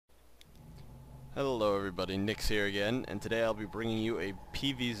Hello everybody, Nyx here again, and today I'll be bringing you a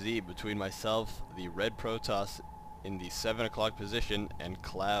PvZ between myself, the red Protoss in the 7 o'clock position, and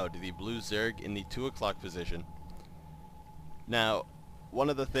Cloud, the blue Zerg in the 2 o'clock position. Now, one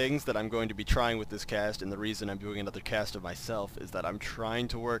of the things that I'm going to be trying with this cast, and the reason I'm doing another cast of myself, is that I'm trying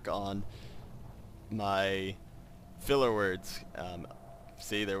to work on my filler words.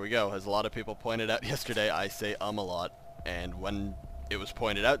 See, there we go. As a lot of people pointed out yesterday, I say a lot, and when it was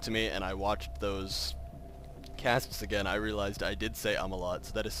pointed out to me and I watched those casts again, I realized I did say a lot,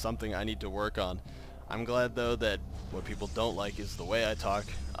 so that is something I need to work on. I'm glad though that what people don't like is the way I talk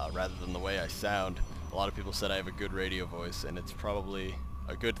rather than the way I sound. A lot of people said I have a good radio voice, and it's probably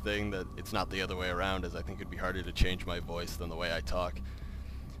a good thing that it's not the other way around, as I think it'd be harder to change my voice than the way I talk.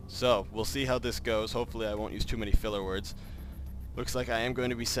 So we'll see how this goes. Hopefully I won't use too many filler words. Looks like I am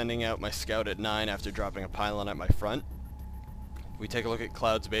going to be sending out my scout at 9 after dropping a pylon at my front. We take a look at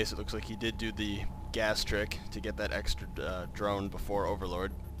Cloud's base. It looks like he did do the gas trick to get that extra drone before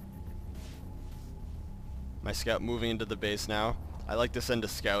Overlord. My scout moving into the base now. I like to send a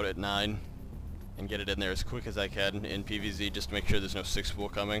scout at 9 and get it in there as quick as I can in PvZ just to make sure there's no 6-spool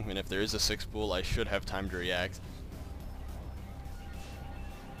coming, and if there is a 6-spool I should have time to react.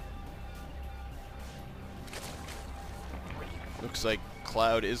 Looks like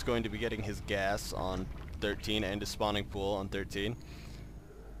Cloud is going to be getting his gas on 13 and his spawning pool on 13,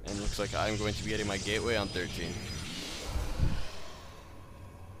 and looks like I'm going to be getting my gateway on 13.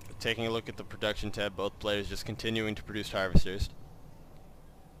 Taking a look at the production tab, both players just continuing to produce harvesters,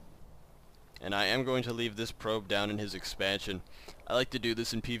 and I am going to leave this probe down in his expansion. I like to do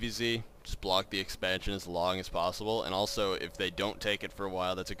this in PvZ, just block the expansion as long as possible, and also if they don't take it for a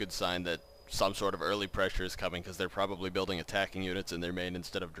while, that's a good sign that some sort of early pressure is coming, because they're probably building attacking units in their main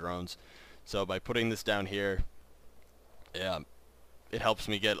instead of drones. So by putting this down here, it helps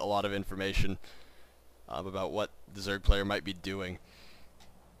me get a lot of information about what the Zerg player might be doing.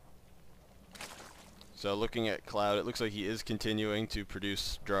 So looking at Cloud, it looks like he is continuing to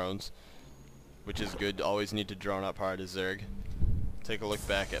produce drones, which is good. Always need to drone up hard as Zerg. Take a look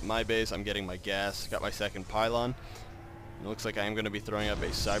back at my base. I'm getting my gas, got my second pylon. It looks like I am going to be throwing up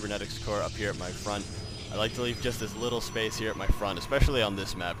a cybernetics core up here at my front. I like to leave just as little space here at my front, especially on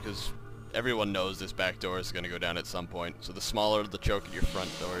this map, because everyone knows this back door is going to go down at some point, so the smaller the choke at your front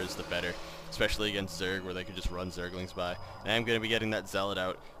door is, the better, especially against Zerg, where they can just run Zerglings by. And I am going to be getting that Zealot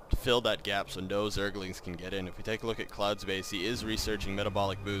out to fill that gap so no Zerglings can get in. If we take a look at Cloud's base, he is researching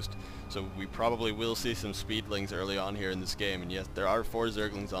Metabolic Boost, so we probably will see some Speedlings early on here in this game, and yes, there are 4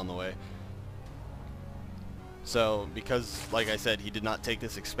 Zerglings on the way. So, because, like I said, he did not take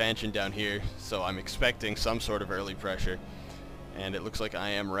this expansion down here, so I'm expecting some sort of early pressure. And it looks like I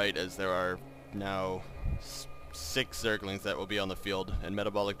am right, as there are now 6 Zerglings that will be on the field, and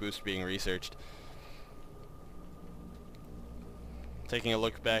Metabolic Boost being researched. Taking a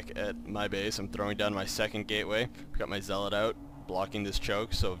look back at my base, I'm throwing down my second gateway. I've got my Zealot out, blocking this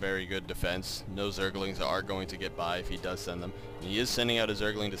choke, so very good defense. No Zerglings are going to get by if he does send them. And he is sending out a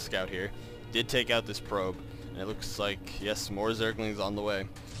Zergling to scout here. Did take out this probe, and it looks like, yes, more Zerglings on the way.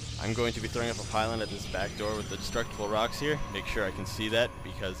 I'm going to be throwing up a pylon at this back door with the destructible rocks here. Make sure I can see that,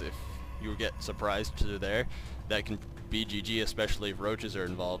 because if you get surprised to there, that can be GG, especially if roaches are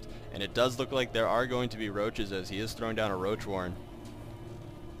involved. And it does look like there are going to be roaches, as he is throwing down a roach warren.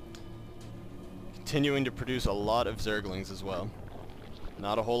 Continuing to produce a lot of Zerglings as well.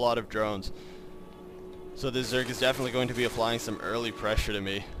 Not a whole lot of drones. So this Zerg is definitely going to be applying some early pressure to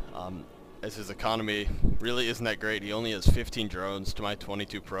me. As his economy really isn't that great. He only has 15 drones to my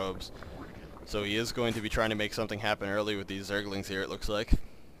 22 probes. So he is going to be trying to make something happen early with these Zerglings here, it looks like.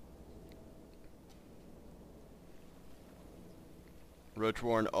 Roach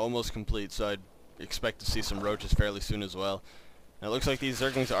warren almost complete, so I'd expect to see some roaches fairly soon as well. Now it looks like these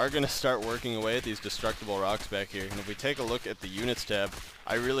Zerglings are going to start working away at these destructible rocks back here. And if we take a look at the units tab,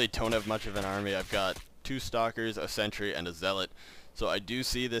 I really don't have much of an army. I've got 2 Stalkers, a Sentry, and a Zealot. So I do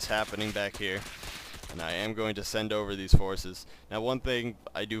see this happening back here, and I am going to send over these forces. Now one thing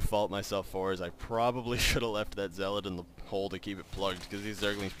I do fault myself for is I probably should have left that Zealot in the hole to keep it plugged, because these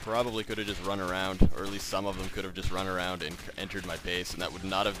Zerglings probably could have just run around, or at least some of them could have just run around and entered my base, and that would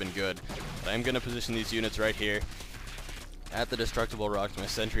not have been good. But I am going to position these units right here at the destructible rocks. My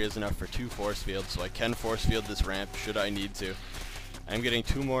Sentry is enough for 2 force fields, so I can force field this ramp should I need to. I am getting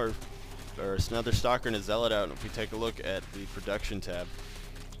 2 more, or another Stalker and a Zealot out, and if we take a look at the production tab,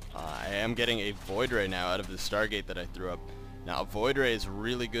 I am getting a Void Ray now out of the Stargate that I threw up. Now a Void Ray is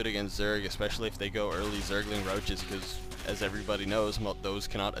really good against Zerg, especially if they go early Zergling Roaches, because as everybody knows, those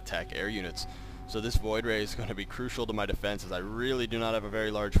cannot attack air units. So this Void Ray is going to be crucial to my defense, as I really do not have a very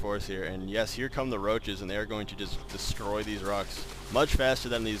large force here. And yes, here come the roaches, and they are going to just destroy these rocks much faster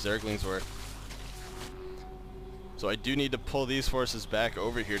than these Zerglings were. So I do need to pull these forces back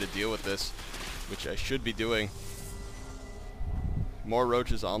over here to deal with this, which I should be doing. More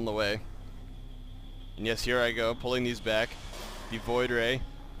roaches on the way. And yes, here I go, pulling these back. The Void Ray,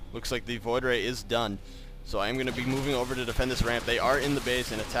 looks like the Void Ray is done. So I am going to be moving over to defend this ramp. They are in the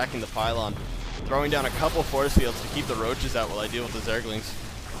base and attacking the pylon. Throwing down a couple force fields to keep the roaches out while I deal with the Zerglings.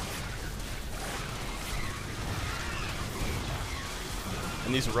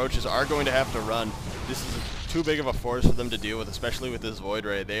 And these roaches are going to have to run. This is too big of a force for them to deal with, especially with this Void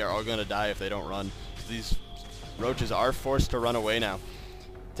Ray. They are all going to die if they don't run. So these roaches are forced to run away now.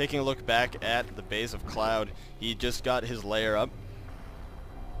 Taking a look back at the base of Cloud, he just got his layer up.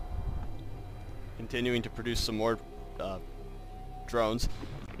 Continuing to produce some more drones.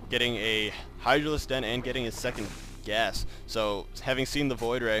 Getting a Hydralisk Den and getting his second gas. So having seen the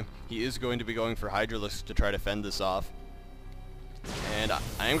Void Ray, he is going to be going for Hydralisk to try to fend this off. And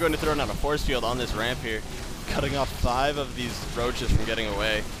I am going to throw down a force field on this ramp here, cutting off 5 of these roaches from getting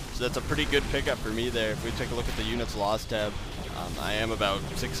away. So that's a pretty good pickup for me there. If we take a look at the units lost tab, I am about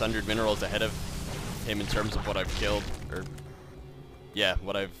 600 minerals ahead of him in terms of what I've killed, or yeah,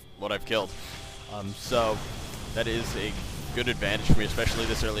 what I've killed. So that is a good advantage for me, especially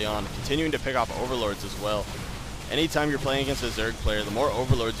this early on. Continuing to pick off Overlords as well. Anytime you're playing against a Zerg player, the more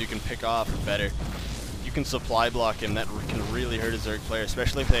Overlords you can pick off, the better. You can supply block him. That can really hurt a Zerg player,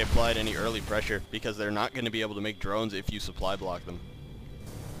 especially if they applied any early pressure, because they're not going to be able to make drones if you supply block them.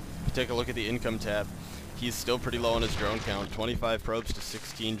 If you take a look at the income tab, he's still pretty low on his drone count, 25 probes to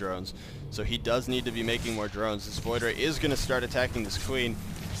 16 drones. So he does need to be making more drones. This Void Ray is going to start attacking this Queen,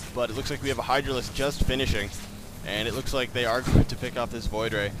 but it looks like we have a Hydralisk just finishing, and it looks like they are going to pick off this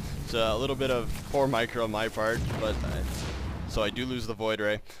Void Ray. So a little bit of poor micro on my part, but so I do lose the Void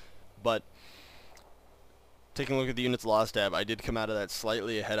Ray. But taking a look at the units lost tab, I did come out of that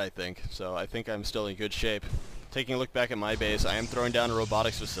slightly ahead, I think. So I think I'm still in good shape. Taking a look back at my base, I am throwing down a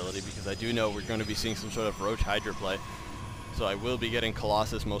robotics facility because I do know we're going to be seeing some sort of Roach Hydra play. So I will be getting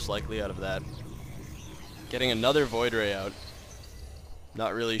Colossus most likely out of that. Getting another Void Ray out.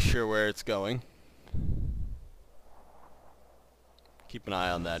 Not really sure where it's going. Keep an eye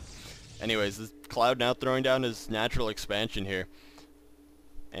on that. Anyways, this Cloud now throwing down his natural expansion here.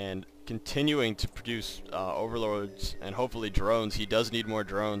 And continuing to produce Overlords and hopefully drones. He does need more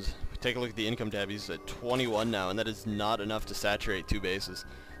drones. Take a look at the income tab. He's at 21 now, and that is not enough to saturate 2 bases.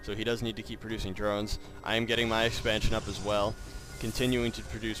 So he does need to keep producing drones. I am getting my expansion up as well, continuing to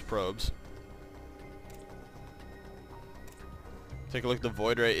produce probes. Take a look, the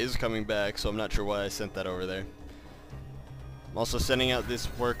Void Ray is coming back, so I'm not sure why I sent that over there. I'm also sending out this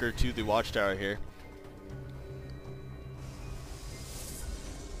worker to the watchtower here.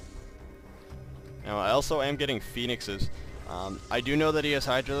 Now I also am getting Phoenixes. I do know that he has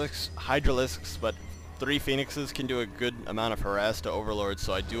Hydralisks, but 3 Phoenixes can do a good amount of harass to Overlords,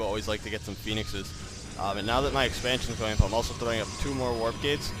 so I do always like to get some Phoenixes. And now that my expansion is going up, I'm also throwing up 2 more Warp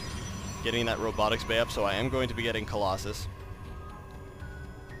Gates, getting that Robotics Bay up, so I am going to be getting Colossus.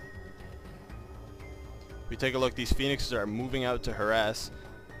 If we take a look, these Phoenixes are moving out to harass.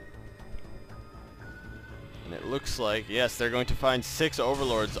 And it looks like, yes, they're going to find 6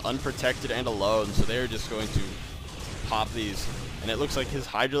 Overlords unprotected and alone, so they're just going to pop these. And it looks like his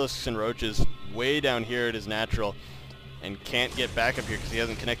Hydralisks and Roaches way down here at his natural and can't get back up here because he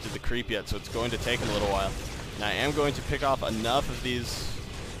hasn't connected the creep yet, so it's going to take him a little while. And I am going to pick off enough of these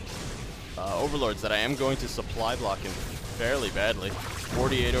Overlords that I am going to supply block him fairly badly.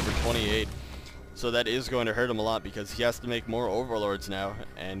 48 over 28. So that is going to hurt him a lot because he has to make more Overlords now,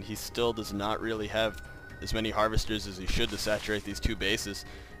 and he still does not really have as many Harvesters as he should to saturate these 2 bases.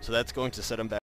 So that's going to set him back